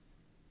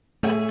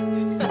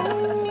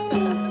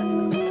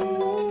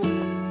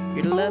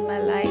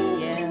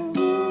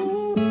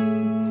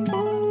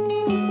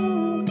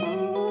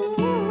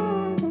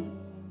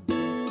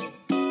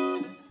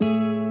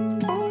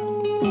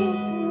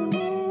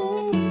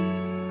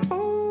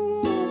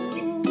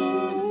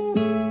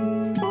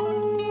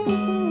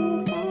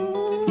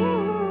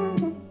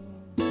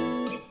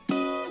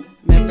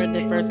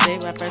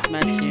first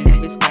met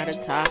you, we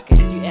started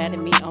talking. You added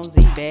me on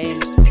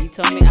Z-Babe. You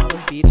told me I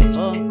was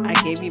beautiful. I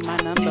gave you my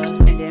number,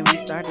 and then we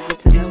started to get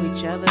to know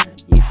each other.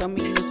 You told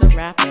me you was a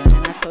rapper,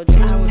 and I told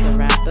you I was a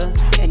rapper.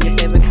 And your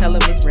favorite color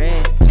was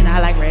red, and I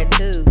like red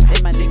too.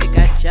 Then my nigga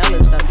got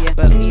jealous of you,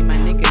 but me and my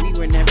nigga, we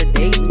were never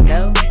dating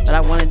though. But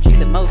I wanted you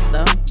the most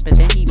though. But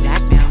then he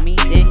blackmailed me.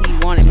 Then he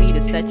wanted me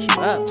to set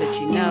you up, but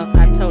you know,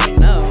 I told him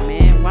no,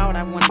 man. Why would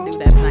I want to do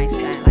that nice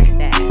thing like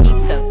that?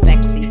 He's so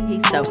sexy,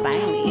 he's so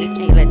finely.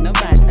 Ain't let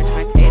nobody touch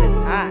my tater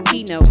tot.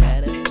 He know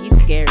better, he's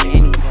scary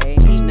anyway.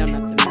 He know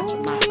not to mess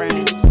with my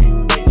friends.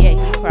 But yeah,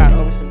 he cried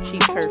over some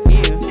cheap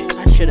perfume.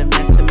 I should've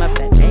messed him up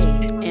that day,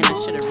 and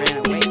I should've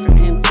ran away from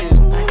him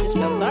too. I just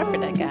felt sorry for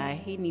that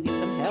guy, he needed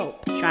some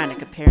help. Trying to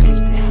compare me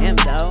to him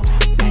though,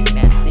 like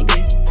that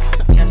stinking.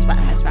 That's why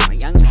I mess around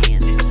with young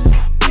mans.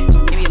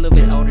 Maybe a little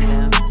bit older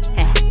though.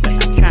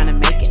 But I'm trying to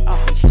make it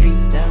off the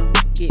streets though.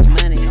 Get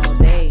money all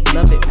day.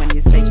 Love it when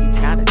you say you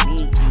proud of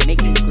me.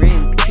 Make me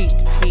grin, cheek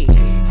to cheek,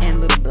 and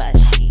little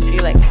blushy.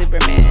 Feel like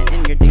Superman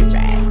in your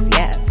do-rags,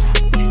 yes.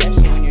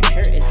 Especially when your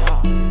shirt is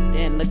off.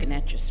 Then looking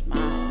at your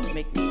smile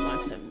make me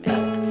want to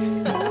melt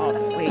all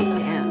the way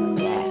down.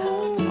 Yeah.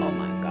 Oh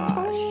my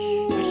gosh.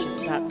 You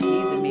should stop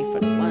teasing me for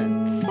the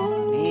once.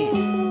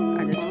 Man,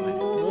 I just want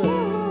to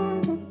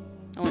look.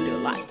 I want to do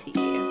a lot to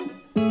you.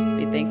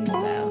 Be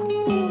thankful though.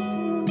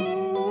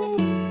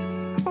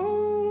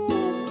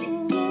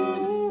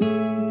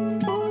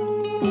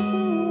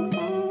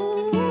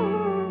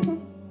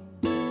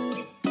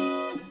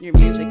 Your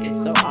music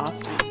is so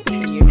awesome,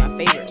 and you're my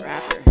favorite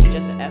rapper.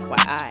 Just an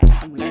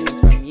FYI, I'm learning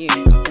from you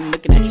and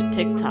looking at your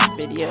TikTok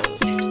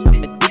videos.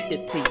 I'm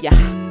addicted to ya,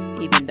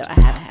 even though I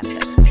haven't had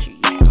sex with you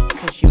yet,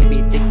 cause you'll be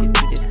addicted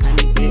to